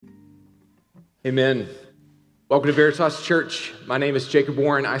Amen. Welcome to Veritas Church. My name is Jacob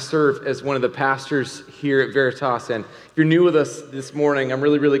Warren. I serve as one of the pastors here at Veritas. And if you're new with us this morning, I'm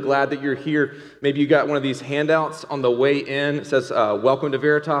really glad that you're here. Maybe you got one of these handouts on the way in. It says, Welcome to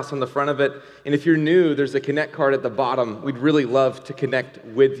Veritas on the front of it. And if you're new, there's a Connect card at the bottom. We'd really love to connect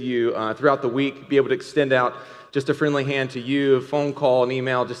with you throughout the week, be able to extend out just a friendly hand to you, a phone call, an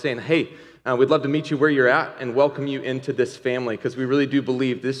email, just saying, hey, we'd love to meet you where you're at and welcome you into this family, because we really do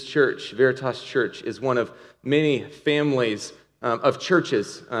believe this church, Veritas Church, is one of many families of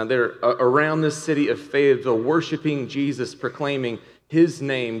churches that are around this city of Fayetteville, worshiping Jesus, proclaiming his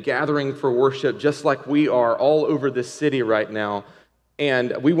name, gathering for worship, just like we are all over this city right now.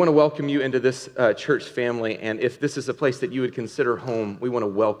 And we want to welcome you into this church family. And if this is a place that you would consider home, we want to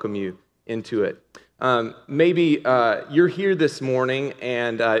welcome you into it. Maybe you're here this morning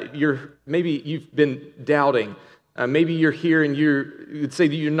and maybe you've been doubting. Maybe you're here and you'd say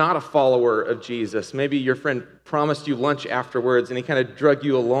that you're not a follower of Jesus. Maybe your friend promised you lunch afterwards and he kind of drug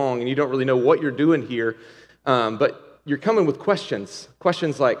you along and you don't really know what you're doing here. But you're coming with questions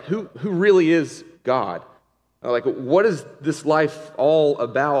like, who really is God? Like, what is this life all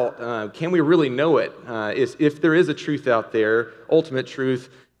about? Can we really know it? If there is a truth out there, ultimate truth,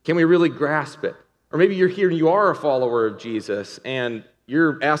 can we really grasp it? Or maybe you're here and you are a follower of Jesus and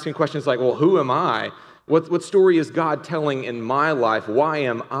you're asking questions like, well, who am I? What story is God telling in my life? Why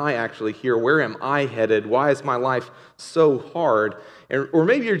am I actually here? Where am I headed? Why is my life so hard? Or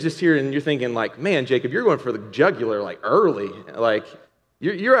maybe you're just here and you're thinking like, man, Jacob, you're going for the jugular like early. Like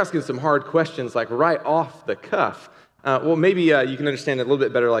you're asking some hard questions like right off the cuff. Well, maybe you can understand it a little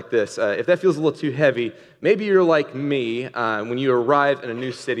bit better like this. If that feels a little too heavy, maybe you're like me when you arrive in a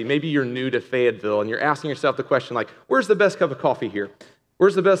new city. Maybe you're new to Fayetteville and you're asking yourself the question like, where's the best cup of coffee here?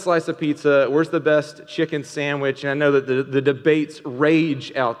 Where's the best slice of pizza? Where's the best chicken sandwich? And I know that the debates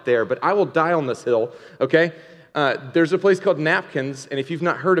rage out there, but I will die on this hill, okay? There's a place called Napkins, and if you've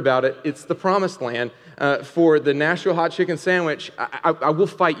not heard about it, it's the promised land for the Nashville hot chicken sandwich. I will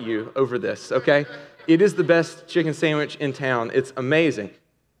fight you over this, okay? It is the best chicken sandwich in town. It's amazing.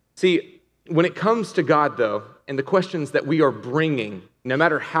 See, when it comes to God, though, and the questions that we are bringing, no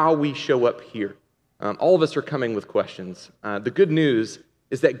matter how we show up here, all of us are coming with questions. The good news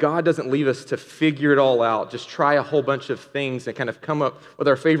is that God doesn't leave us to figure it all out, just try a whole bunch of things and kind of come up with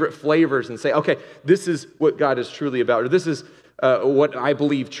our favorite flavors and say, okay, this is what God is truly about, or this is what I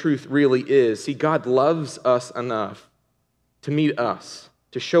believe truth really is. See, God loves us enough to meet us,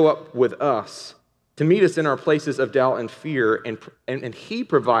 to show up with us, to meet us in our places of doubt and fear, and he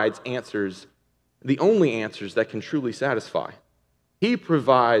provides answers, the only answers that can truly satisfy. He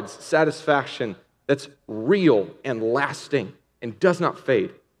provides satisfaction that's real and lasting and does not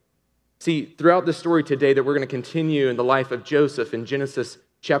fade. See, throughout the story today that we're going to continue in the life of Joseph in Genesis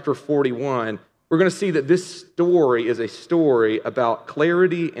chapter 41, we're going to see that this story is a story about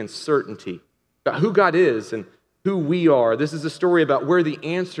clarity and certainty, about who God is and who we are. This is a story about where the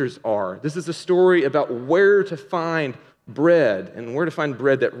answers are. This is a story about where to find bread and where to find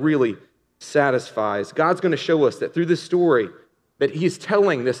bread that really satisfies. God's going to show us that through this story that he's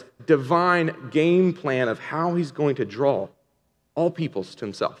telling this divine game plan of how he's going to draw all peoples to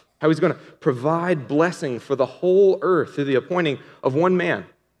himself, how he's going to provide blessing for the whole earth through the appointing of one man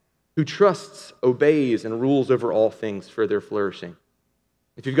who trusts, obeys, and rules over all things for their flourishing.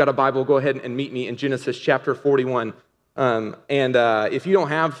 If you've got a Bible, go ahead and meet me in Genesis chapter 41. If you don't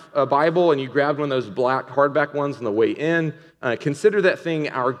have a Bible and you grabbed one of those black hardback ones on the way in, consider that thing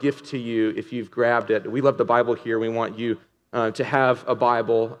our gift to you if you've grabbed it. We love the Bible here. We want you to have a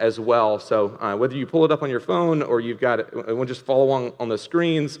Bible as well. So whether you pull it up on your phone or you've got it, we'll just follow along on the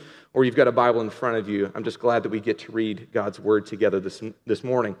screens, or you've got a Bible in front of you, I'm just glad that we get to read God's Word together this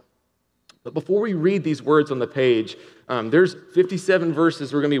morning. But before we read these words on the page, there's 57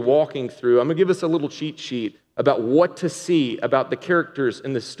 verses we're going to be walking through. I'm going to give us a little cheat sheet about what to see about the characters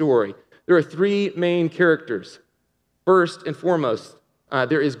in this story. There are three main characters. First and foremost,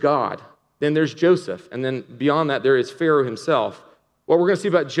 there is God. Then there's Joseph, and then beyond that, there is Pharaoh himself. What we're going to see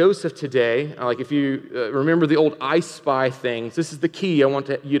about Joseph today, like if you remember the old I Spy things, this is the key I want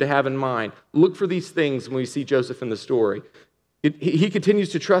you to have in mind. Look for these things when we see Joseph in the story. He continues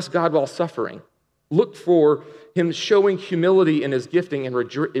to trust God while suffering. Look for him showing humility in his gifting and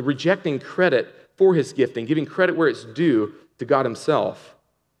rejecting credit for his gifting, giving credit where it's due to God himself.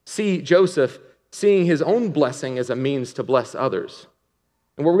 See Joseph seeing his own blessing as a means to bless others.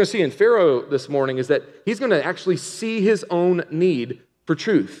 And what we're going to see in Pharaoh this morning is that he's going to actually see his own need for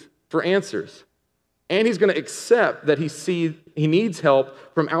truth, for answers. And he's going to accept that he needs help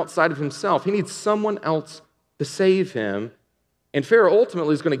from outside of himself. He needs someone else to save him. And Pharaoh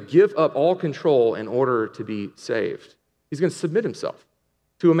ultimately is going to give up all control in order to be saved. He's going to submit himself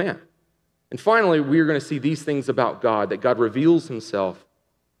to a man. And finally, we're going to see these things about God, that God reveals himself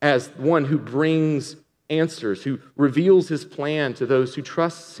as one who brings answers, who reveals his plan to those who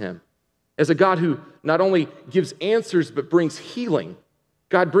trust him, as a God who not only gives answers, but brings healing.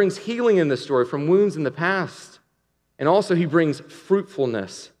 God brings healing in this story from wounds in the past. And also he brings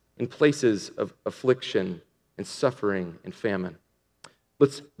fruitfulness in places of affliction and suffering and famine.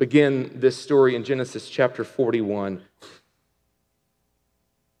 Let's begin this story in Genesis chapter 41.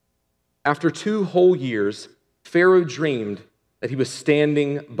 After 2 whole years, Pharaoh dreamed that he was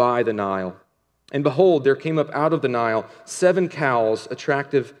standing by the Nile. And behold, there came up out of the Nile 7 cows,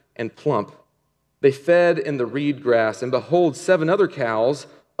 attractive and plump. They fed in the reed grass, and behold, 7 other cows,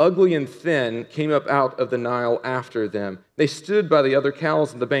 ugly and thin, came up out of the Nile after them. They stood by the other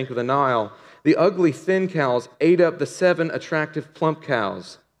cows on the bank of the Nile. The ugly, thin cows ate up the 7 attractive, plump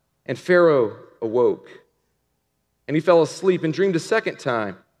cows. And Pharaoh awoke. And he fell asleep and dreamed a second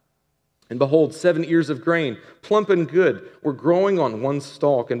time. And behold, 7 ears of grain, plump and good, were growing on one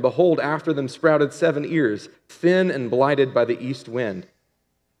stalk. And behold, after them sprouted 7 ears, thin and blighted by the east wind.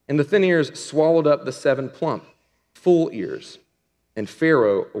 And the thin ears swallowed up the 7 plump, full ears. And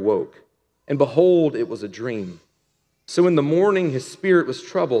Pharaoh awoke. And behold, it was a dream. So in the morning his spirit was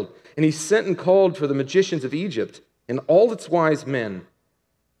troubled, and he sent and called for the magicians of Egypt and all its wise men.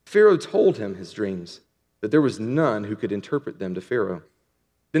 Pharaoh told him his dreams, but there was none who could interpret them to Pharaoh.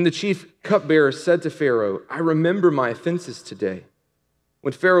 Then the chief cupbearer said to Pharaoh, I remember my offenses today,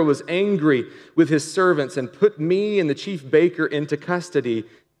 when Pharaoh was angry with his servants and put me and the chief baker into custody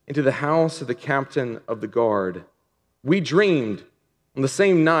into the house of the captain of the guard. We dreamed on the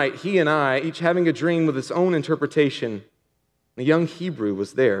same night, he and I, each having a dream with its own interpretation. A young Hebrew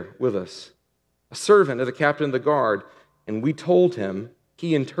was there with us, a servant of the captain of the guard, and we told him.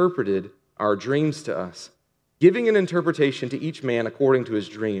 He interpreted our dreams to us, giving an interpretation to each man according to his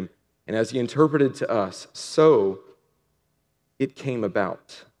dream. And as he interpreted to us, so it came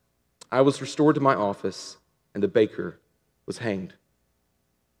about. I was restored to my office, and the baker was hanged.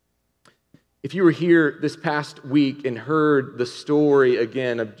 If you were here this past week and heard the story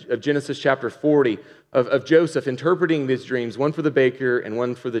again of Genesis chapter 40, of Joseph interpreting these dreams, one for the baker and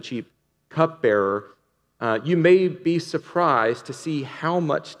one for the chief cupbearer, you may be surprised to see how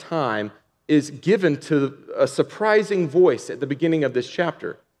much time is given to a surprising voice at the beginning of this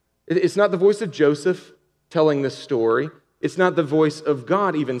chapter. It's not the voice of Joseph telling this story. It's not the voice of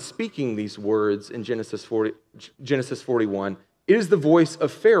God even speaking these words in Genesis 41. It is the voice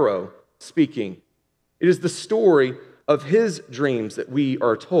of Pharaoh speaking. It is the story of his dreams that we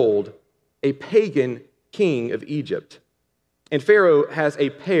are told, a pagan king of Egypt. And Pharaoh has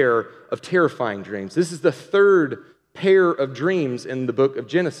a pair of terrifying dreams. This is the 3rd pair of dreams in the book of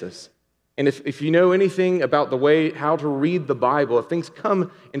Genesis. And if you know anything about the way how to read the Bible, if things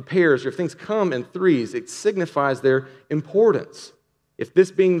come in pairs or if things come in threes, it signifies their importance. If this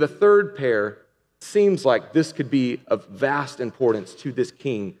being the 3rd pair, seems like this could be of vast importance to this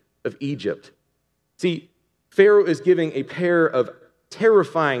king of Egypt. See, Pharaoh is giving a pair of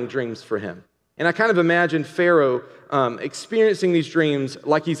terrifying dreams for him. And I kind of imagine Pharaoh experiencing these dreams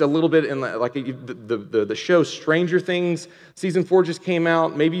like he's a little bit in the show Stranger Things. Season 4 just came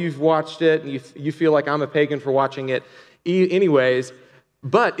out. Maybe you've watched it and you feel like I'm a pagan for watching it. Anyways,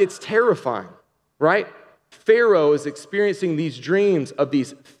 but it's terrifying, right? Pharaoh is experiencing these dreams of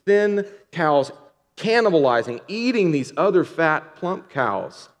these thin cows cannibalizing, eating these other fat, plump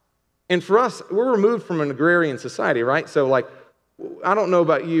cows. And for us, we're removed from an agrarian society, right? So like, I don't know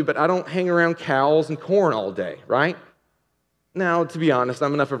about you, but I don't hang around cows and corn all day, right? Now, to be honest,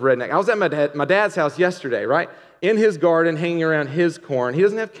 I'm enough of a redneck. I was at my dad's house yesterday, right? In his garden, hanging around his corn. He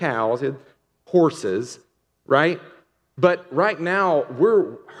doesn't have cows, he has horses, right? But right now,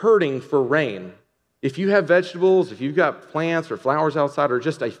 we're hurting for rain. If you have vegetables, if you've got plants or flowers outside or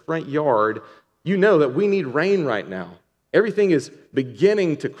just a front yard, you know that we need rain right now. Everything is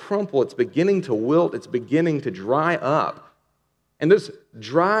beginning to crumple. It's beginning to wilt. It's beginning to dry up. And those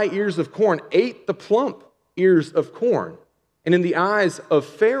dry ears of corn ate the plump ears of corn. And in the eyes of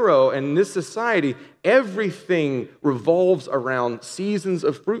Pharaoh and this society, everything revolves around seasons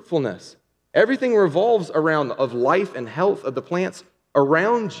of fruitfulness. Everything revolves around of life and health of the plants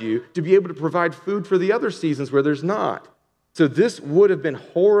around you to be able to provide food for the other seasons where there's not. So this would have been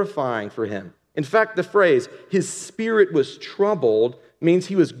horrifying for him. In fact, the phrase, his spirit was troubled, means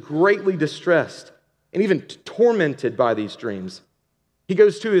he was greatly distressed and even tormented by these dreams. He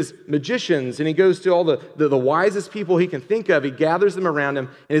goes to his magicians and he goes to all the wisest people he can think of. He gathers them around him,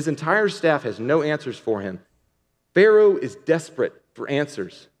 and his entire staff has no answers for him. Pharaoh is desperate for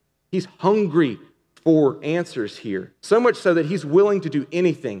answers. He's hungry for answers here, so much so that he's willing to do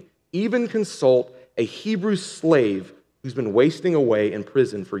anything, even consult a Hebrew slave who's been wasting away in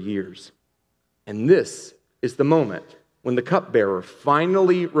prison for years. And this is the moment when the cupbearer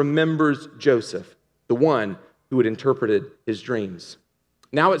finally remembers Joseph, the one who had interpreted his dreams.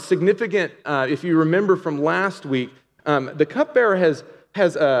 Now it's significant, if you remember from last week, the cupbearer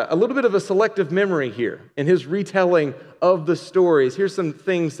has a little bit of a selective memory here in his retelling of the stories. Here's some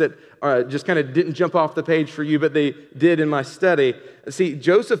things that just kind of didn't jump off the page for you, but they did in my study. See,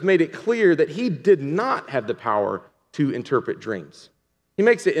 Joseph made it clear that he did not have the power to interpret dreams. He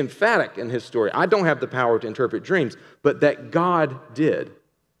makes it emphatic in his story. I don't have the power to interpret dreams, but that God did.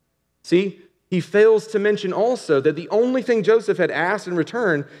 See, he fails to mention also that the only thing Joseph had asked in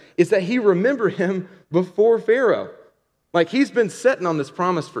return is that he remember him before Pharaoh. Like he's been sitting on this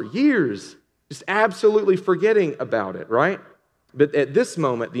promise for years, just absolutely forgetting about it, right? But at this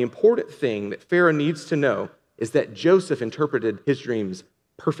moment, the important thing that Pharaoh needs to know is that Joseph interpreted his dreams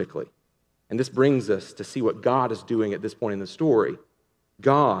perfectly. And this brings us to see what God is doing at this point in the story.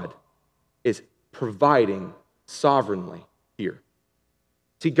 God is providing sovereignly here.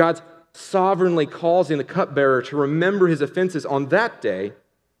 See, God's sovereignly causing the cupbearer to remember his offenses on that day,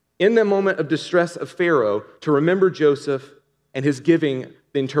 in the moment of distress of Pharaoh, to remember Joseph and his giving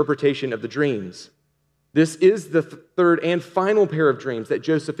the interpretation of the dreams. This is the third and final pair of dreams that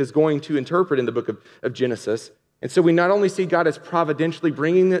Joseph is going to interpret in the book of Genesis. And so we not only see God as providentially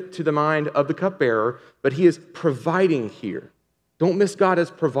bringing it to the mind of the cupbearer, but he is providing here. Don't miss God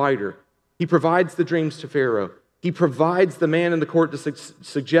as provider. He provides the dreams to Pharaoh. He provides the man in the court to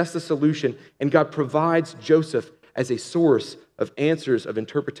suggest a solution, and God provides Joseph as a source of answers of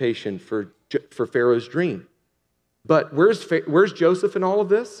interpretation for Pharaoh's dream. But where's Joseph in all of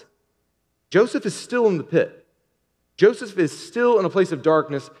this? Joseph is still in the pit. Joseph is still in a place of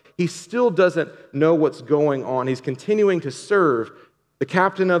darkness. He still doesn't know what's going on. He's continuing to serve the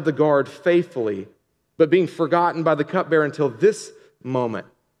captain of the guard faithfully, but being forgotten by the cupbearer until this moment.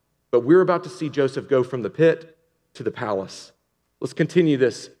 But we're about to see Joseph go from the pit to the palace. Let's continue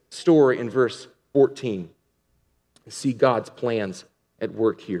this story in verse 14 and see God's plans at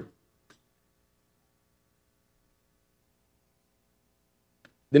work here.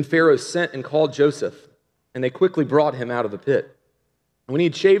 Then Pharaoh sent and called Joseph, and they quickly brought him out of the pit. When he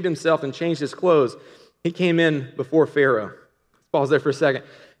had shaved himself and changed his clothes, he came in before Pharaoh. Let's pause there for a second.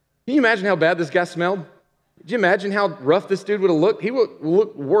 Can you imagine how bad this guy smelled? Could you imagine how rough this dude would have looked? He would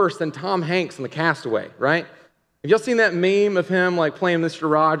look worse than Tom Hanks in The Castaway, right? Have y'all seen that meme of him like playing Mr.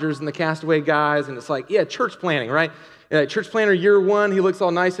 Rogers and the Castaway guys? And it's like, yeah, church planning, right? Church planner year 1, he looks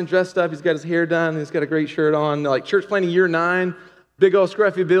all nice and dressed up. He's got his hair done. He's got a great shirt on. Like church planning year 9, big old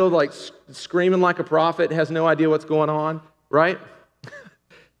scruffy build, like screaming like a prophet, has no idea what's going on, right?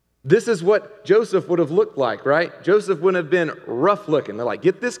 This is what Joseph would have looked like, right? Joseph would have been rough looking. They're like,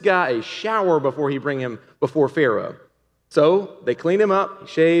 get this guy a shower before he bring him before Pharaoh. So they clean him up, he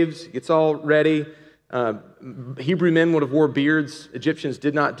shaves, gets all ready. Hebrew men would have wore beards. Egyptians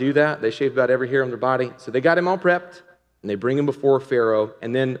did not do that. They shaved about every hair on their body. So they got him all prepped, and they bring him before Pharaoh.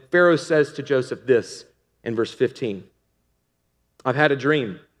 And then Pharaoh says to Joseph this in verse 15. I've had a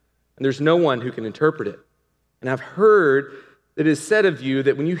dream, and there's no one who can interpret it. And I've heard that it is said of you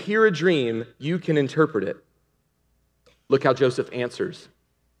that when you hear a dream, you can interpret it. Look how Joseph answers.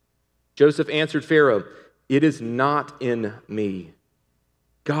 Joseph answered Pharaoh, it is not in me.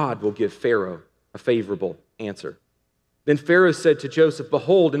 God will give Pharaoh a favorable answer. Then Pharaoh said to Joseph,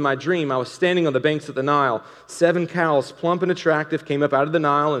 behold, in my dream I was standing on the banks of the Nile. 7 cows, plump and attractive, came up out of the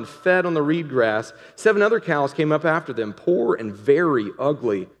Nile and fed on the reed grass. 7 other cows came up after them, poor and very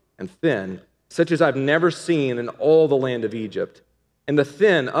ugly and thin, such as I've never seen in all the land of Egypt. And the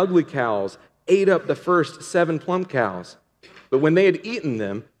thin, ugly cows ate up the first 7 plump cows. But when they had eaten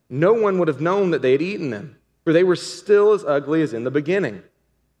them, no one would have known that they had eaten them, for they were still as ugly as in the beginning.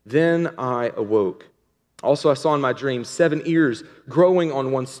 Then I awoke. Also I saw in my dream 7 ears growing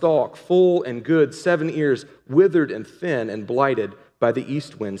on one stalk, full and good, 7 ears withered and thin and blighted by the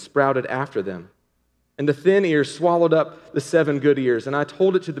east wind, sprouted after them. And the thin ears swallowed up the 7 good ears, and I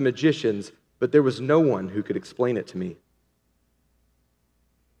told it to the magicians, but there was no one who could explain it to me.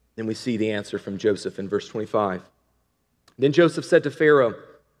 Then we see the answer from Joseph in verse 25. Then Joseph said to Pharaoh,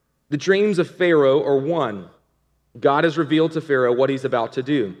 the dreams of Pharaoh are one. God has revealed to Pharaoh what he's about to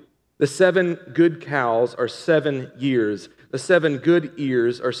do. The 7 good cows are 7 years. The 7 good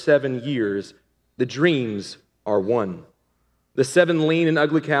ears are 7 years. The dreams are one. The 7 lean and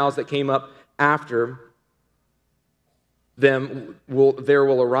ugly cows that came up after them, there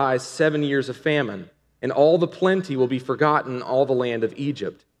will arise 7 years of famine. and all the plenty will be forgotten in all the land of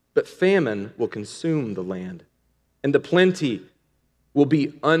Egypt. But famine will consume the land, and the plenty will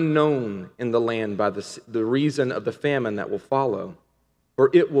be unknown in the land by the reason of the famine that will follow, for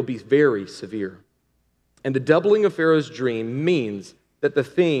it will be very severe. And the doubling of Pharaoh's dream means that the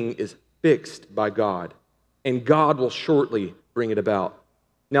thing is fixed by God, and God will shortly bring it about.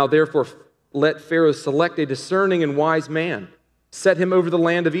 Now, therefore, let Pharaoh select a discerning and wise man, set him over the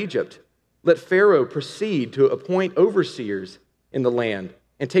land of Egypt. Let Pharaoh proceed to appoint overseers in the land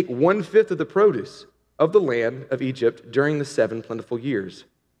and take 1/5 of the produce of the land of Egypt during the 7 plentiful years.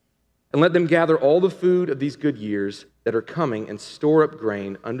 And let them gather all the food of these good years that are coming and store up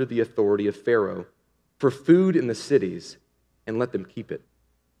grain under the authority of Pharaoh for food in the cities, and let them keep it.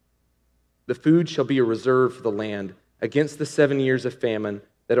 The food shall be a reserve for the land against the 7 years of famine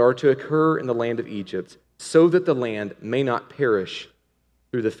that are to occur in the land of Egypt, so that the land may not perish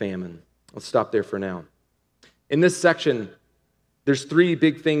through the famine. Let's stop there for now. In this section, there's 3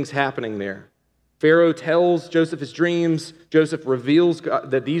 big things happening there. Pharaoh tells Joseph his dreams. Joseph reveals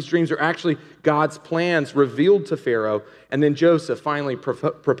that these dreams are actually God's plans revealed to Pharaoh. And then Joseph finally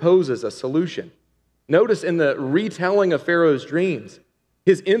proposes a solution. Notice in the retelling of Pharaoh's dreams,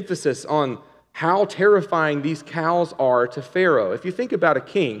 his emphasis on how terrifying these cows are to Pharaoh. If you think about a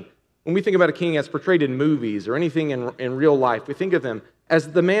king, when we think about a king as portrayed in movies or anything in real life, we think of them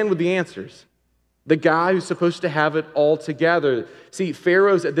as the man with the answers. The guy who's supposed to have it all together. See,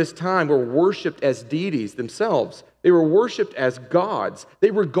 pharaohs at this time were worshipped as deities themselves. They were worshipped as gods.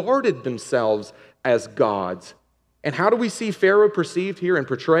 They regarded themselves as gods. And how do we see Pharaoh perceived here and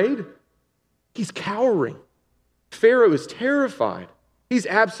portrayed? He's cowering. Pharaoh is terrified. He's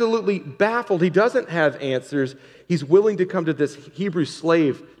absolutely baffled. He doesn't have answers. He's willing to come to this Hebrew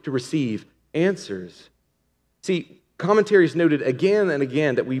slave to receive answers. See, commentaries noted again and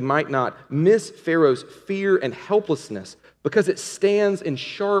again that we might not miss Pharaoh's fear and helplessness because it stands in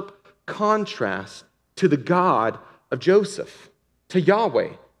sharp contrast to the God of Joseph, to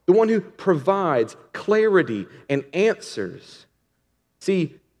Yahweh, the one who provides clarity and answers.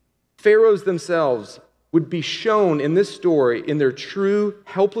 See, pharaohs themselves would be shown in this story in their true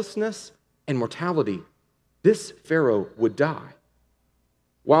helplessness and mortality. This Pharaoh would die,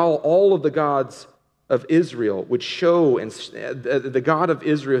 while all of the gods of Israel would show, and the God of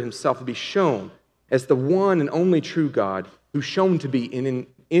Israel himself would be shown as the one and only true God who's shown to be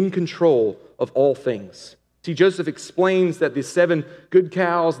in control of all things. See, Joseph explains that the 7 good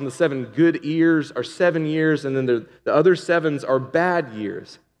cows and the 7 good ears are 7 years, and then the other 7s are bad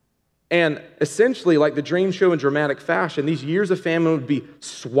years. And essentially, like the dreams show in dramatic fashion, these years of famine would be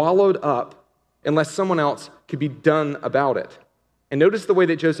swallowed up unless someone else could be done about it. And notice the way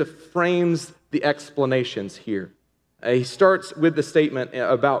that Joseph frames the explanations here. He starts with the statement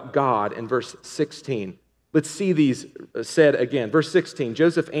about God in verse 16. Let's see these said again. Verse 16,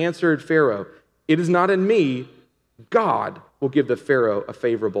 Joseph answered Pharaoh, "It is not in me. God will give the Pharaoh a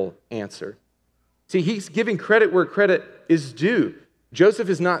favorable answer." See, he's giving credit where credit is due. Joseph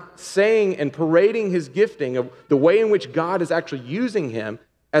is not saying and parading his gifting of the way in which God is actually using him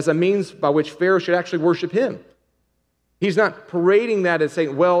as a means by which Pharaoh should actually worship him. He's not parading that and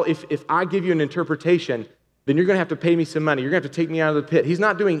saying, well, if I give you an interpretation, then you're going to have to pay me some money. You're going to have to take me out of the pit. He's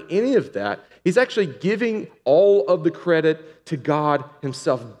not doing any of that. He's actually giving all of the credit to God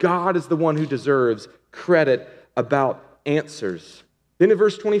himself. God is the one who deserves credit about answers. Then in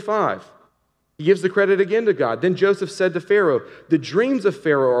verse 25, he gives the credit again to God. Then Joseph said to Pharaoh, "The dreams of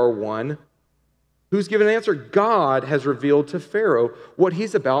Pharaoh are one." Who's given an answer? God has revealed to Pharaoh what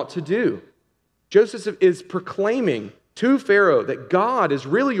he's about to do. Joseph is proclaiming to Pharaoh that God is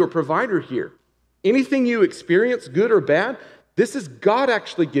really your provider here. Anything you experience, good or bad, this is God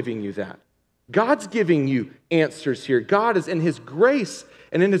actually giving you that. God's giving you answers here. God is in his grace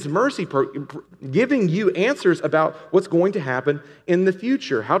and in his mercy giving you answers about what's going to happen in the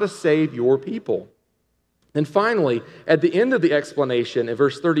future, how to save your people. And finally, at the end of the explanation in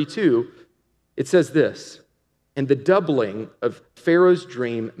verse 32, it says this, "And the doubling of Pharaoh's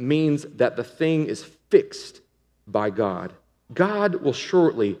dream means that the thing is fixed by God. God will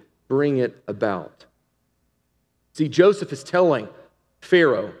shortly bring it about." See, Joseph is telling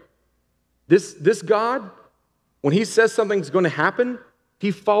Pharaoh, this God, when he says something's going to happen,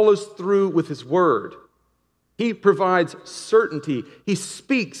 he follows through with his word. He provides certainty. He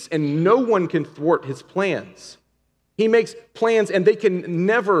speaks, and no one can thwart his plans. He makes plans, and they can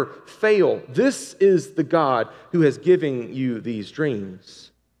never fail. This is the God who has given you these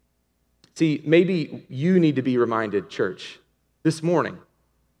dreams. See, maybe you need to be reminded, church, this morning.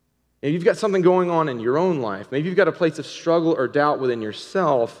 Maybe you've got something going on in your own life. Maybe you've got a place of struggle or doubt within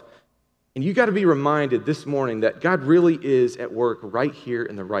yourself. And you got to be reminded this morning that God really is at work right here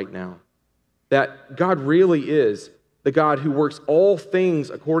in the right now. That God really is the God who works all things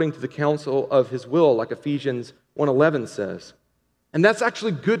according to the counsel of his will, like Ephesians 1:11 says. And that's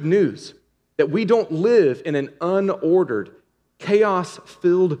actually good news, that we don't live in an unordered,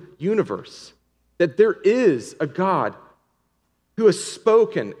 chaos-filled universe, that there is a God who has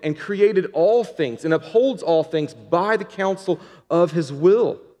spoken and created all things and upholds all things by the counsel of his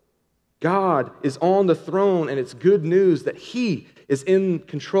will. God is on the throne, and it's good news that he is in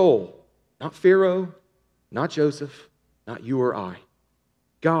control. Not Pharaoh, not Joseph, not you or I.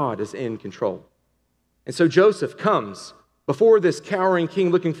 God is in control. And so Joseph comes before this cowering king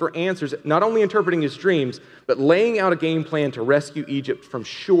looking for answers, not only interpreting his dreams, but laying out a game plan to rescue Egypt from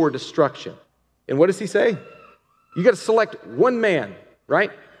sure destruction. And what does he say? You got to select one man,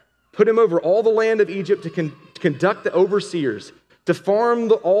 right? Put him over all the land of Egypt to conduct the overseers, to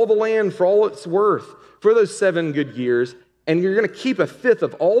farm all the land for all it's worth for those 7 good years, and you're going to keep 1/5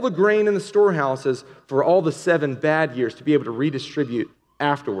 of all the grain in the storehouses for all the 7 bad years to be able to redistribute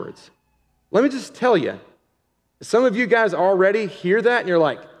afterwards. Let me just tell you, some of you guys already hear that and you're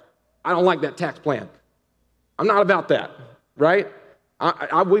like, I don't like that tax plan. I'm not about that, right?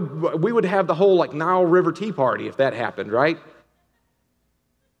 We would have the whole Nile River Tea Party if that happened, right?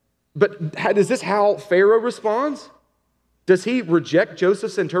 But is this how Pharaoh responds? Does he reject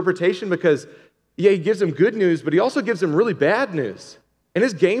Joseph's interpretation because, he gives him good news, but he also gives him really bad news? And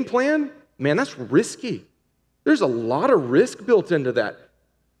his game plan, man, that's risky. There's a lot of risk built into that.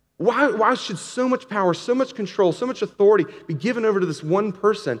 Why should so much power, so much control, so much authority be given over to this one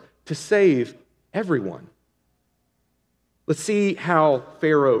person to save everyone? Let's see how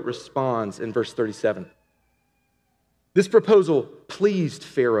Pharaoh responds in verse 37. This proposal pleased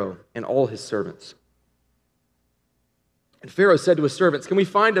Pharaoh and all his servants. And Pharaoh said to his servants, "Can we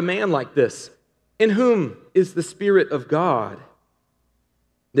find a man like this, in whom is the Spirit of God?"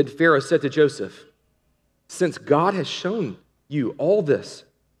 Then Pharaoh said to Joseph, "Since God has shown you all this,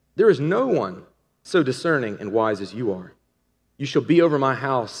 there is no one so discerning and wise as you are. You shall be over my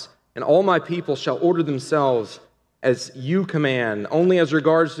house, and all my people shall order themselves as you command. Only as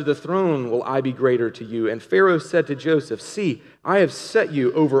regards to the throne will I be greater to you." And Pharaoh said to Joseph, "See, I have set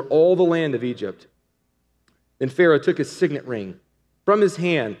you over all the land of Egypt." Then Pharaoh took his signet ring from his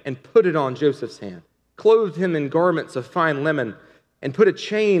hand and put it on Joseph's hand, clothed him in garments of fine linen, and put a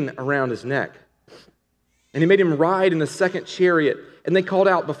chain around his neck. And he made him ride in the second chariot, and they called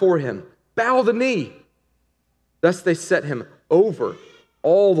out before him, "Bow the knee." Thus they set him over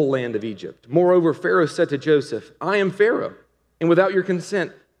all the land of Egypt. Moreover, Pharaoh said to Joseph, "I am Pharaoh, and without your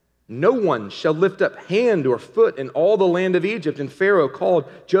consent, no one shall lift up hand or foot in all the land of Egypt." And Pharaoh called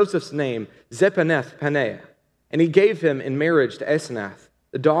Joseph's name Zaphenath-Paneah, and he gave him in marriage to Asenath,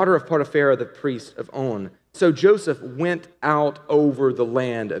 the daughter of Potiphar, the priest of On. So Joseph went out over the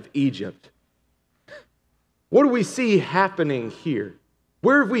land of Egypt. What do we see happening here?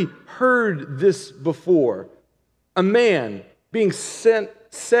 Where have we heard this before? A man being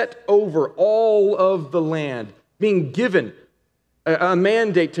set over all of the land, being given a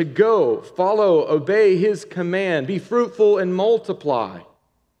mandate to go, follow, obey his command, be fruitful and multiply.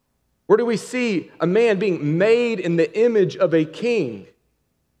 Where do we see a man being made in the image of a king?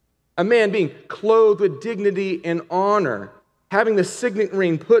 A man being clothed with dignity and honor, having the signet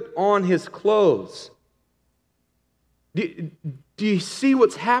ring put on his clothes. Do you see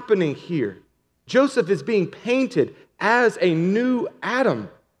what's happening here? Joseph is being painted as a new Adam.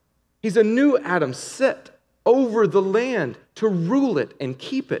 He's a new Adam set over the land to rule it and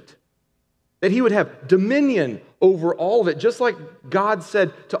keep it. That he would have dominion over all of it, just like God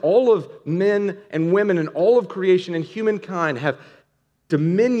said to all of men and women and all of creation and humankind, have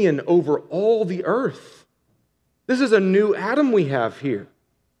dominion over all the earth. This is a new Adam we have here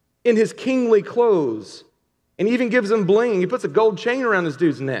in his kingly clothes. And he even gives him bling. He puts a gold chain around this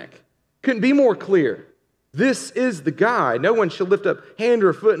dude's neck. Couldn't be more clear. This is the guy. No one shall lift up hand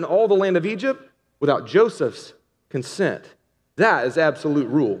or foot in all the land of Egypt without Joseph's consent. That is absolute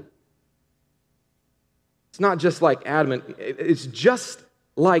rule. It's not just like Adam. It's just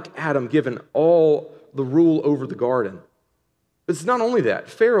like Adam given all the rule over the garden. But it's not only that.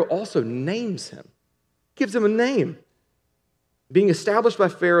 Pharaoh also names him. Gives him a name. Being established by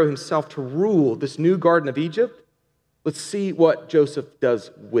Pharaoh himself to rule this new garden of Egypt, let's see what Joseph does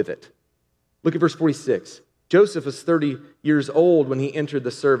with it. Look at verse 46. Joseph was 30 years old when he entered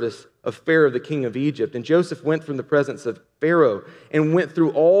the service of Pharaoh, the king of Egypt. And Joseph went from the presence of Pharaoh and went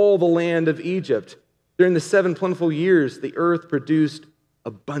through all the land of Egypt. During the 7 plentiful years, the earth produced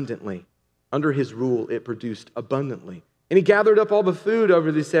abundantly. Under his rule, it produced abundantly. And he gathered up all the food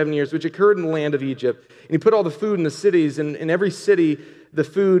over these 7 years, which occurred in the land of Egypt. And he put all the food in the cities, and in every city, the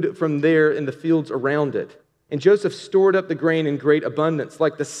food from there in the fields around it. And Joseph stored up the grain in great abundance,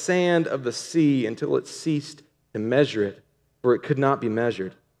 like the sand of the sea, until it ceased to measure it, for it could not be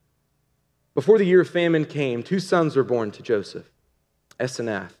measured. Before the year of famine came, 2 sons were born to Joseph.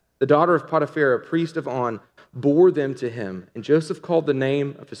 Asenath, the daughter of Potiphar, a priest of On, bore them to him. And Joseph called the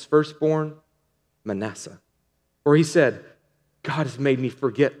name of his firstborn Manasseh. For he said, God has made me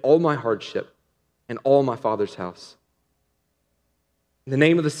forget all my hardship and all my father's house. The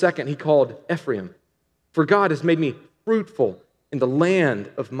name of the second he called Ephraim. For God has made me fruitful in the land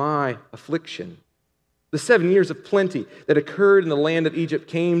of my affliction. The 7 years of plenty that occurred in the land of Egypt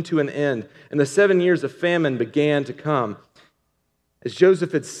came to an end, and the 7 years of famine began to come. As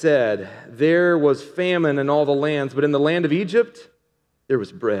Joseph had said, there was famine in all the lands, but in the land of Egypt, there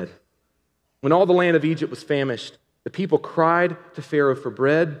was bread. When all the land of Egypt was famished, the people cried to Pharaoh for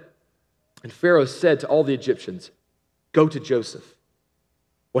bread, and Pharaoh said to all the Egyptians, go to Joseph.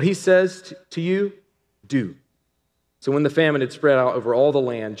 What he says to you, do. So when the famine had spread out over all the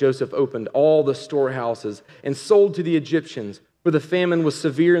land, Joseph opened all the storehouses and sold to the Egyptians, for the famine was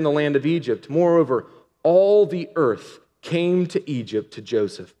severe in the land of Egypt. Moreover, all the earth came to Egypt to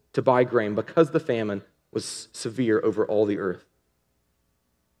Joseph to buy grain because the famine was severe over all the earth.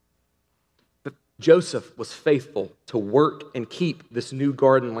 But Joseph was faithful to work and keep this new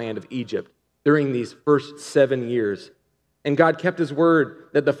garden land of Egypt during these first 7 years. And God kept his word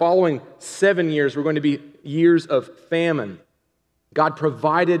that the following 7 years were going to be years of famine. God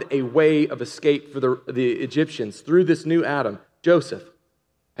provided a way of escape for the Egyptians through this new Adam, Joseph.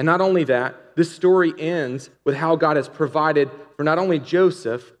 And not only that, this story ends with how God has provided for not only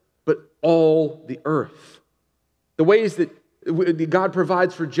Joseph, but all the earth. The ways that God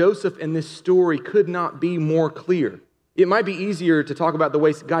provides for Joseph in this story could not be more clear. It might be easier to talk about the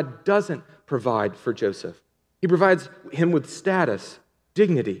ways God doesn't provide for Joseph. He provides him with status,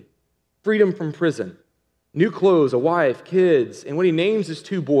 dignity, freedom from prison, new clothes, a wife, kids, and when he names his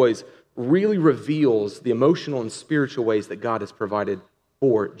 2 boys, really reveals the emotional and spiritual ways that God has provided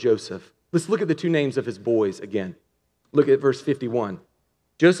for Joseph. Let's look at the 2 names of his boys again. Look at verse 51.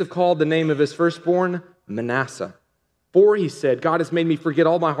 Joseph called the name of his firstborn Manasseh. For, he said, God has made me forget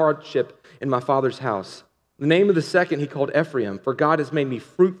all my hardship in my father's house. The name of the second he called Ephraim, for God has made me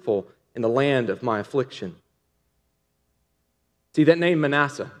fruitful in the land of my affliction. See, that name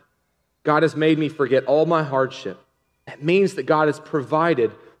Manasseh, God has made me forget all my hardship. That means that God has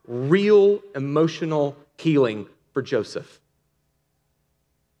provided real emotional healing for Joseph.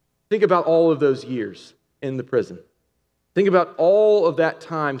 Think about all of those years in the prison. Think about all of that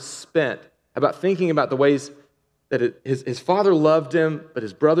time spent about thinking about the ways that his father loved him, but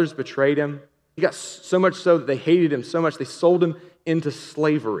his brothers betrayed him. He got so much so that they hated him so much they sold him into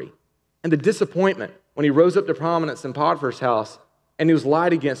slavery. And the disappointment when he rose up to prominence in Potiphar's house and he was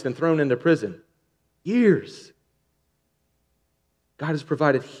lied against and thrown into prison. Years. God has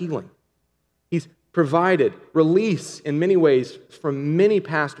provided healing. He's provided release in many ways from many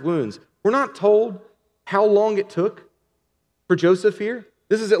past wounds. We're not told how long it took for Joseph here.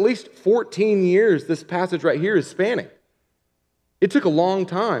 This is at least 14 years this passage right here is spanning. It took a long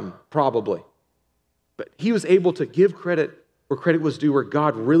time, probably. But he was able to give credit where credit was due, where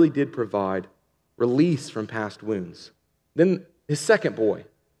God really did provide release from past wounds. Then his second boy,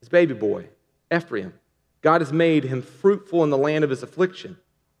 his baby boy, Ephraim, God has made him fruitful in the land of his affliction.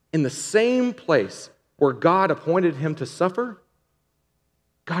 In the same place where God appointed him to suffer,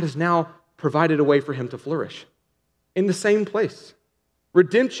 God has now provided a way for him to flourish. In the same place.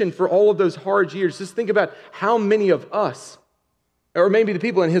 Redemption for all of those hard years. Just think about how many of us, or maybe the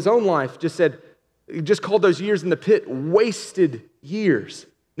people in his own life, just called those years in the pit wasted years.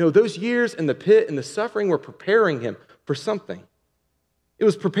 No, those years in the pit and the suffering were preparing him for something. It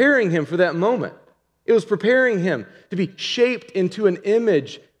was preparing him for that moment. It was preparing him to be shaped into an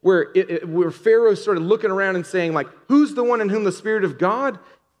image where Pharaoh started looking around and saying, like, who's the one in whom the Spirit of God?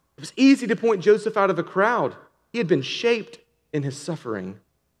 It was easy to point Joseph out of the crowd. He had been shaped in his suffering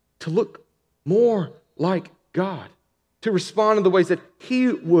to look more like God, to respond in the ways that he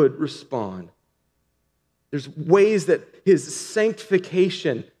would respond. There's ways that his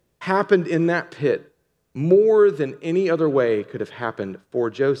sanctification happened in that pit more than any other way could have happened for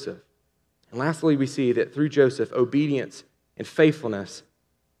Joseph. And lastly, we see that through Joseph, obedience and faithfulness,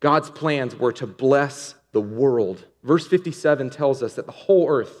 God's plans were to bless the world. Verse 57 tells us that the whole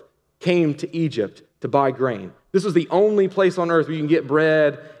earth came to Egypt to buy grain. This was the only place on earth where you can get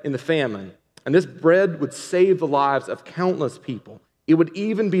bread in the famine. And this bread would save the lives of countless people. It would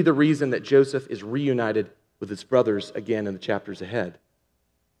even be the reason that Joseph is reunited with its brothers again in the chapters ahead.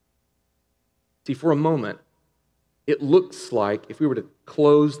 See, for a moment, it looks like, if we were to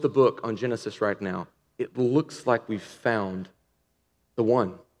close the book on Genesis right now, it looks like we've found the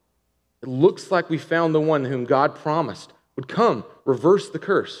one. It looks like we found the one whom God promised would come, reverse the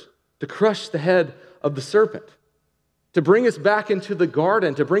curse, to crush the head of the serpent, to bring us back into the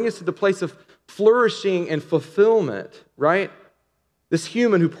garden, to bring us to the place of flourishing and fulfillment, right? This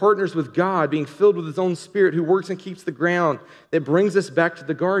human who partners with God, being filled with his own spirit, who works and keeps the ground, that brings us back to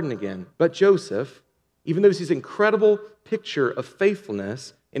the garden again. But Joseph, even though he's this incredible picture of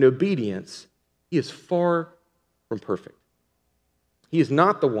faithfulness and obedience, he is far from perfect. He is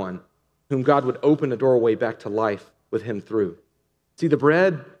not the one whom God would open a doorway back to life with him through. See, the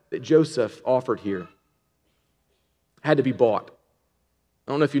bread that Joseph offered here had to be bought.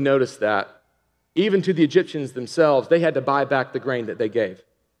 I don't know if you noticed that. Even to the Egyptians themselves, they had to buy back the grain that they gave.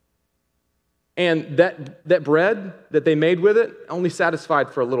 And that bread that they made with it only satisfied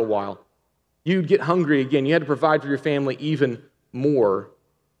for a little while. You'd get hungry again. You had to provide for your family even more.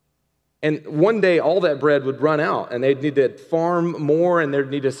 And one day, all that bread would run out, and they'd need to farm more, and they'd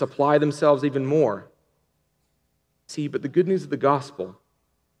need to supply themselves even more. See, but the good news of the gospel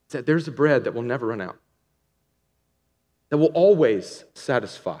is that there's a bread that will never run out, that will always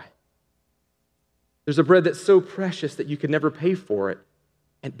satisfy. There's a bread that's so precious that you could never pay for it,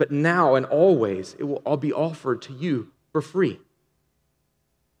 but now and always, it will all be offered to you for free.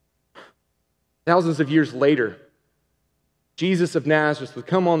 Thousands of years later, Jesus of Nazareth would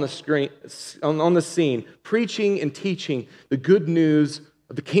come on the scene, preaching and teaching the good news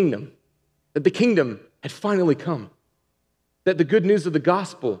of the kingdom, that the kingdom had finally come, that the good news of the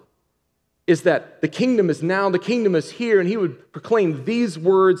gospel is that the kingdom is now, the kingdom is here, and he would proclaim these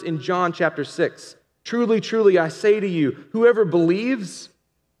words in John chapter 6. Truly, truly, I say to you, whoever believes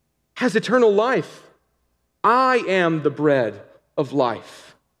has eternal life. I am the bread of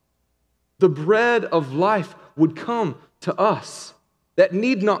life. The bread of life would come to us that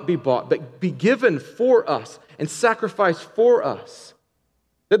need not be bought, but be given for us and sacrificed for us.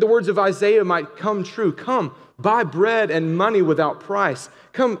 That the words of Isaiah might come true. Come, buy bread and money without price.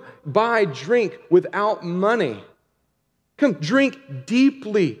 Come, buy drink without money. Come, drink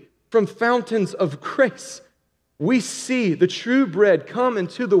deeply from fountains of grace. We see the true bread come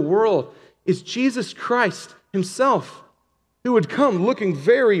into the world is Jesus Christ himself, who would come looking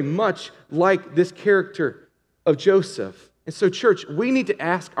very much like this character of Joseph. And so, church, we need to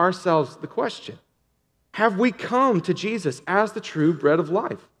ask ourselves the question, have we come to Jesus as the true bread of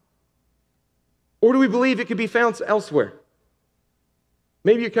life? Or do we believe it could be found elsewhere?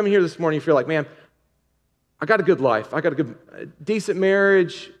 Maybe you're coming here this morning, you feel like, man, I got a good life. I got a good, decent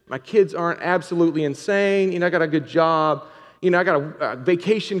marriage. My kids aren't absolutely insane. I got a good job. I got a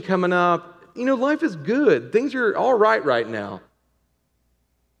vacation coming up. Life is good. Things are all right now.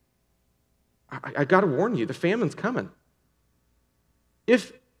 I got to warn you, the famine's coming.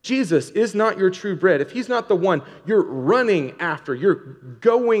 If Jesus is not your true bread, if he's not the one you're running after, you're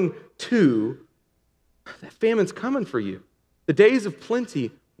going to, that famine's coming for you. The days of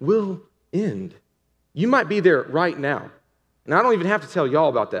plenty will end. You might be there right now. And I don't even have to tell y'all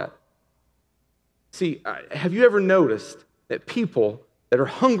about that. See, have you ever noticed that people that are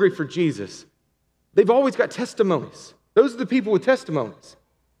hungry for Jesus, they've always got testimonies. Those are the people with testimonies.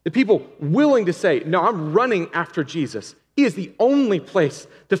 The people willing to say, no, I'm running after Jesus. He is the only place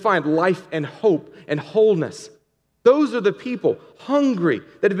to find life and hope and wholeness. Those are the people hungry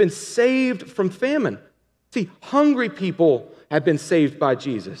that have been saved from famine. See, hungry people have been saved by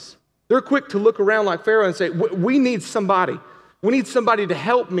Jesus. They're quick to look around like Pharaoh and say, we need somebody. We need somebody to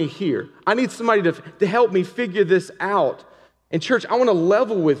help me here. I need somebody to help me figure this out. And church, I want to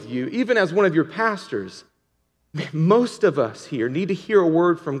level with you, even as one of your pastors. Most of us here need to hear a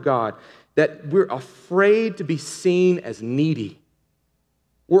word from God that we're afraid to be seen as needy.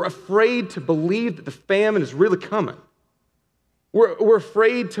 We're afraid to believe that the famine is really coming. We're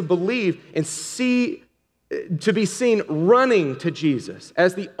afraid to believe and to be seen running to Jesus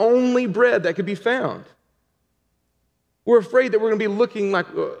as the only bread that could be found. We're afraid that we're going to be looking like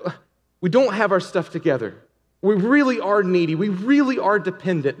we don't have our stuff together. We really are needy. We really are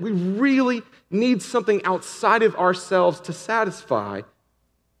dependent. We really need something outside of ourselves to satisfy.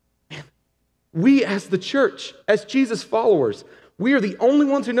 We as the church, as Jesus followers, we are the only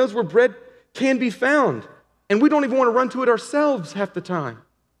ones who knows where bread can be found. And we don't even want to run to it ourselves half the time.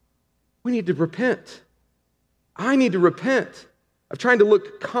 We need to repent. I need to repent of trying to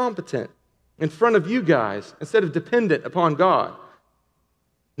look competent in front of you guys instead of dependent upon God.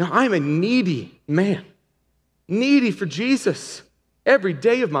 Now, I'm a needy man, needy for Jesus every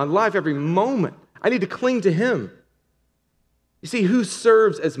day of my life, every moment. I need to cling to him. You see, who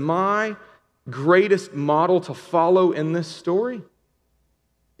serves as my greatest model to follow in this story?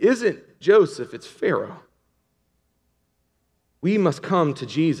 Isn't Joseph, it's Pharaoh. We must come to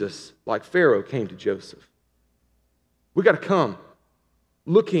Jesus like Pharaoh came to Joseph. We got to come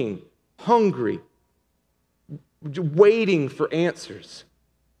looking, hungry, waiting for answers.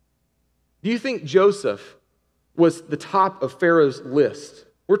 Do you think Joseph was the top of Pharaoh's list?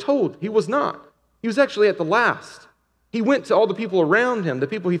 We're told he was not. He was actually at the last. He went to all the people around him, the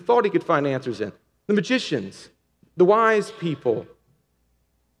people he thought he could find answers in, the magicians, the wise people.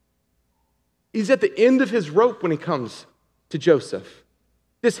 He's at the end of his rope when he comes to Joseph.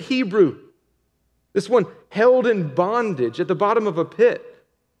 This Hebrew, this one held in bondage at the bottom of a pit.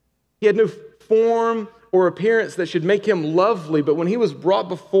 He had no form or appearance that should make him lovely, but when he was brought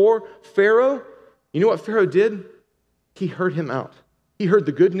before Pharaoh, you know what Pharaoh did? He heard him out. He heard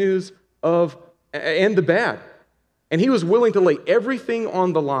the good news and the bad. And he was willing to lay everything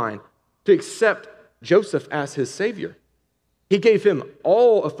on the line to accept Joseph as his savior. He gave him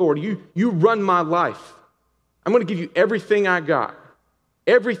all authority. You run my life. I'm going to give you everything I got,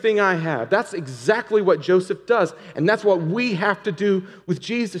 everything I have. That's exactly what Joseph does, and that's what we have to do with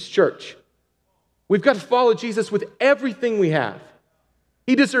Jesus, church. We've got to follow Jesus with everything we have.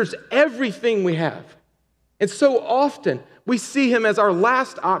 He deserves everything we have. And so often, we see him as our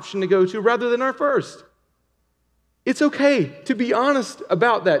last option to go to rather than our first. It's okay to be honest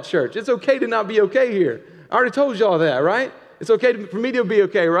about that, church. It's okay to not be okay here. I already told you all that, right? It's okay for me to be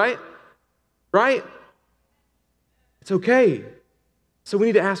okay, right? Right? It's okay. So we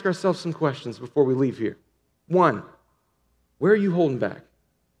need to ask ourselves some questions before we leave here. One, where are you holding back?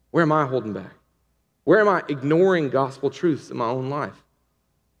 Where am I holding back? Where am I ignoring gospel truths in my own life?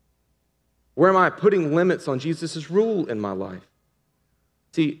 Where am I putting limits on Jesus' rule in my life?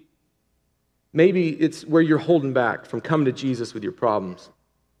 See, maybe it's where you're holding back from coming to Jesus with your problems.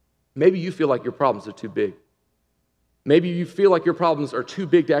 Maybe you feel like your problems are too big. Maybe you feel like your problems are too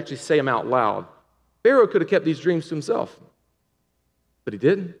big to actually say them out loud. Pharaoh could have kept these dreams to himself, but he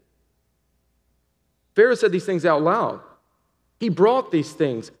didn't. Pharaoh said these things out loud. He brought these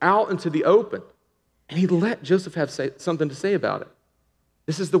things out into the open, and he let Joseph have something to say about it.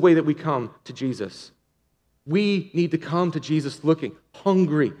 This is the way that we come to Jesus. We need to come to Jesus looking,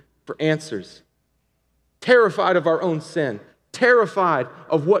 hungry for answers, terrified of our own sin, terrified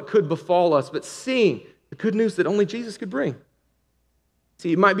of what could befall us, but seeing the good news that only Jesus could bring.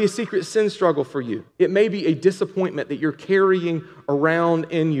 See, it might be a secret sin struggle for you. It may be a disappointment that you're carrying around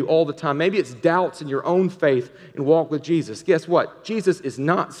in you all the time. Maybe it's doubts in your own faith and walk with Jesus. Guess what? Jesus is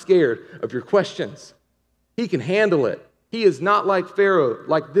not scared of your questions. He can handle it. He is not like Pharaoh,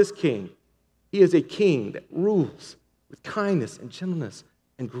 like this king. He is a king that rules with kindness and gentleness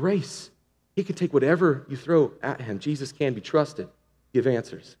and grace. He can take whatever you throw at him. Jesus can be trusted, give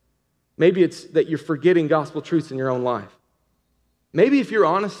answers. Maybe it's that you're forgetting gospel truths in your own life. Maybe if you're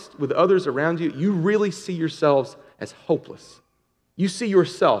honest with others around you, you really see yourselves as hopeless. You see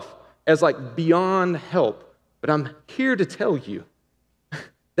yourself as like beyond help. But I'm here to tell you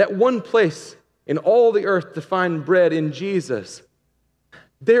that one place in all the earth to find bread in Jesus,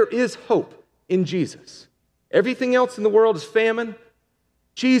 there is hope in Jesus. Everything else in the world is famine.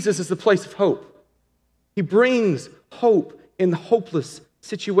 Jesus is the place of hope. He brings hope in hopeless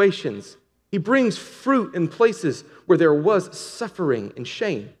situations. He brings fruit in places where there was suffering and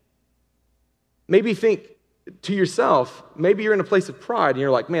shame. Maybe think to yourself, maybe you're in a place of pride and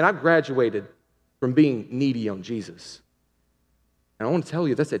you're like, man, I graduated from being needy on Jesus. And I want to tell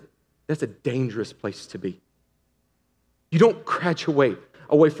you, that's a dangerous place to be. You don't graduate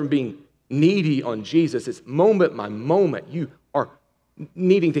away from being needy on Jesus. It's moment by moment. You are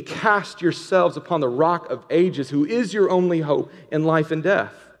needing to cast yourselves upon the rock of ages, who is your only hope in life and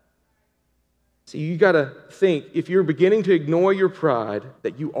death. So you got to think, if you're beginning to ignore your pride,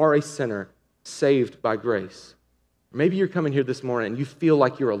 that you are a sinner saved by grace. Or maybe you're coming here this morning and you feel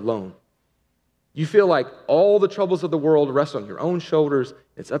like you're alone. You feel like all the troubles of the world rest on your own shoulders.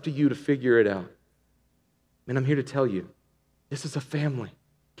 It's up to you to figure it out. And I'm here to tell you, this is a family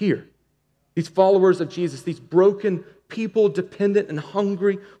here. These followers of Jesus, these broken people, dependent and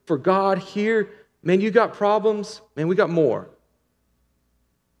hungry for God here. Man, you got problems. Man, we got more.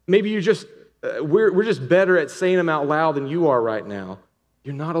 Maybe you're just, we're just better at saying them out loud than you are right now.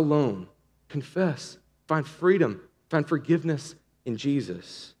 You're not alone. Confess. Find freedom. Find forgiveness in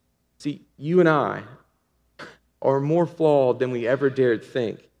Jesus. See, you and I are more flawed than we ever dared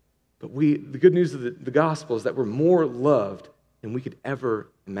think. But the good news of the gospel is that we're more loved than we could ever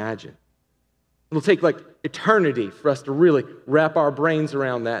imagine. It'll take like eternity for us to really wrap our brains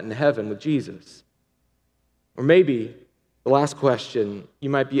around that in heaven with Jesus. Or maybe the last question,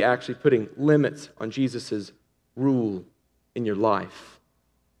 you might be actually putting limits on Jesus' rule in your life.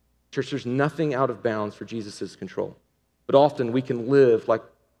 Church, there's nothing out of bounds for Jesus' control. But often we can live like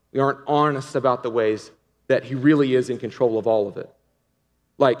we aren't honest about the ways that he really is in control of all of it.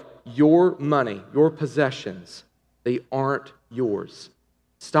 Like your money, your possessions, they aren't yours.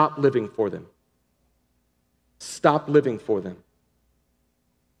 Stop living for them. Stop living for them.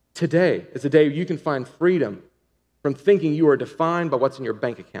 Today is a day you can find freedom from thinking you are defined by what's in your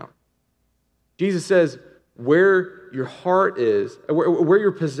bank account. Jesus says, where your heart is, where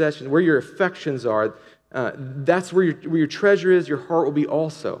your possession, where your affections are, that's where your treasure is, your heart will be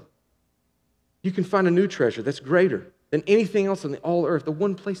also. You can find a new treasure that's greater than anything else on all earth, the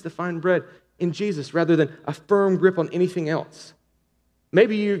one place to find bread in Jesus, rather than a firm grip on anything else.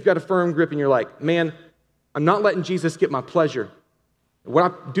 Maybe you've got a firm grip and you're like, man, I'm not letting Jesus get my pleasure.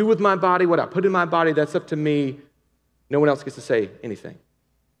 What I do with my body, what I put in my body, that's up to me. No one else gets to say anything.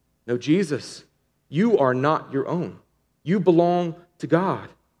 No, Jesus, you are not your own. You belong to God.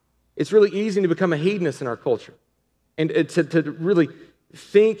 It's really easy to become a hedonist in our culture and to really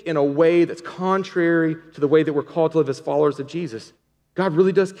think in a way that's contrary to the way that we're called to live as followers of Jesus. God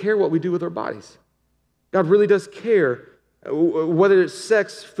really does care what we do with our bodies. God really does care whether it's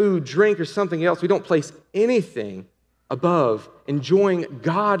sex, food, drink, or something else. We don't place anything above enjoying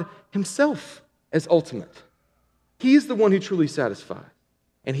God himself as ultimate. He's the one who truly satisfies,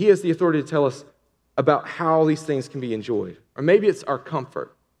 and he has the authority to tell us about how these things can be enjoyed. Or maybe it's our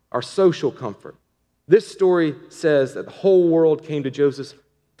comfort, our social comfort. This story says that the whole world came to Joseph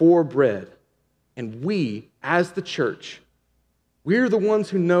for bread, and we, as the church, we're the ones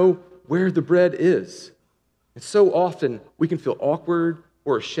who know where the bread is. And so often we can feel awkward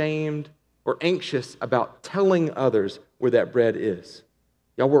or ashamed or anxious about telling others where that bread is.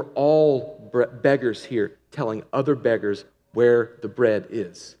 Y'all, we're all beggars here telling other beggars where the bread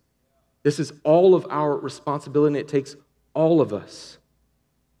is. This is all of our responsibility, and it takes all of us.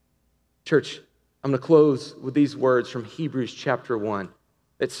 Church, I'm going to close with these words from Hebrews chapter 1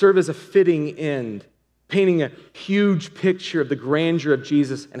 that serve as a fitting end, painting a huge picture of the grandeur of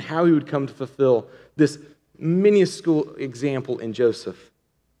Jesus and how he would come to fulfill this minuscule example in Joseph.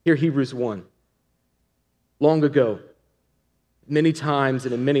 Here, Hebrews 1. Long ago, many times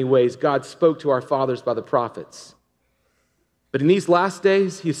and in many ways, God spoke to our fathers by the prophets. But in these last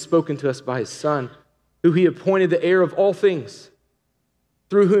days, he has spoken to us by his Son, who he appointed the heir of all things,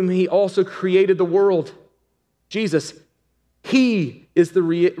 through whom he also created the world. Jesus, he is the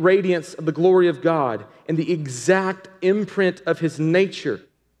radiance of the glory of God and the exact imprint of his nature.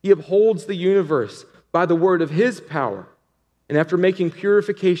 He upholds the universe by the word of his power. And after making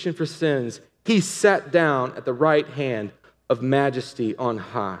purification for sins, he sat down at the right hand of majesty on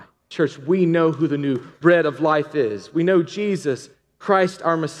high. Church, we know who the new bread of life is. We know Jesus, Christ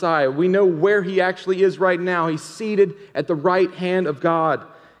our Messiah. We know where he actually is right now. He's seated at the right hand of God.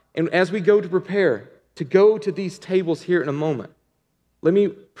 And as we go to prepare to go to these tables here in a moment, let me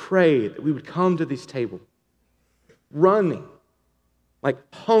pray that we would come to these tables running, like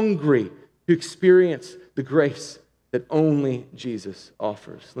hungry to experience the grace that only Jesus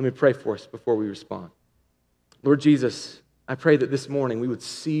offers. Let me pray for us before we respond. Lord Jesus, I pray that this morning we would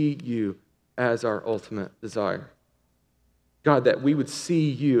see you as our ultimate desire. God, that we would see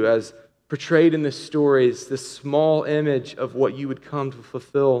you as portrayed in this story as this small image of what you would come to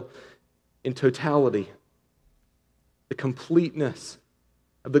fulfill in totality. The completeness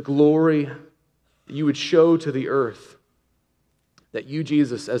of the glory that you would show to the earth. That you,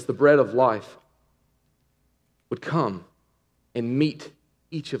 Jesus, as the bread of life, would come and meet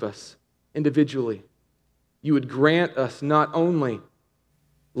each of us individually. You would grant us not only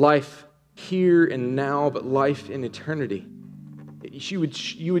life here and now, but life in eternity. You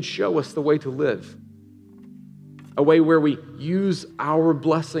would show us the way to live, a way where we use our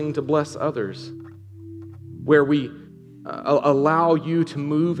blessing to bless others, where we allow you to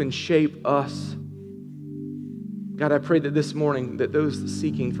move and shape us. God, I pray that this morning that those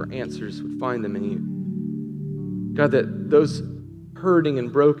seeking for answers would find them in you. God, that those hurting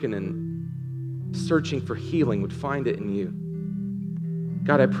and broken and searching for healing would find it in you.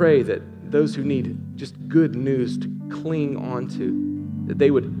 God, I pray that those who need just good news to cling onto, that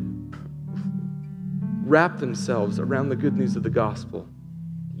they would wrap themselves around the good news of the gospel.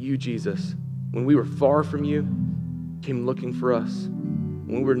 You, Jesus, when we were far from you, came looking for us.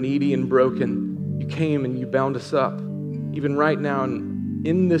 When we were needy and broken, you came and you bound us up. Even right now,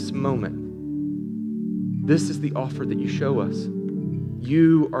 in this moment, this is the offer that you show us.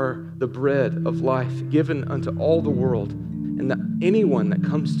 You are the bread of life given unto all the world, and that anyone that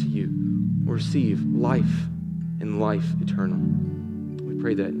comes to you will receive life and life eternal. We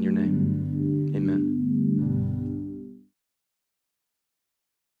pray that in your name. Amen.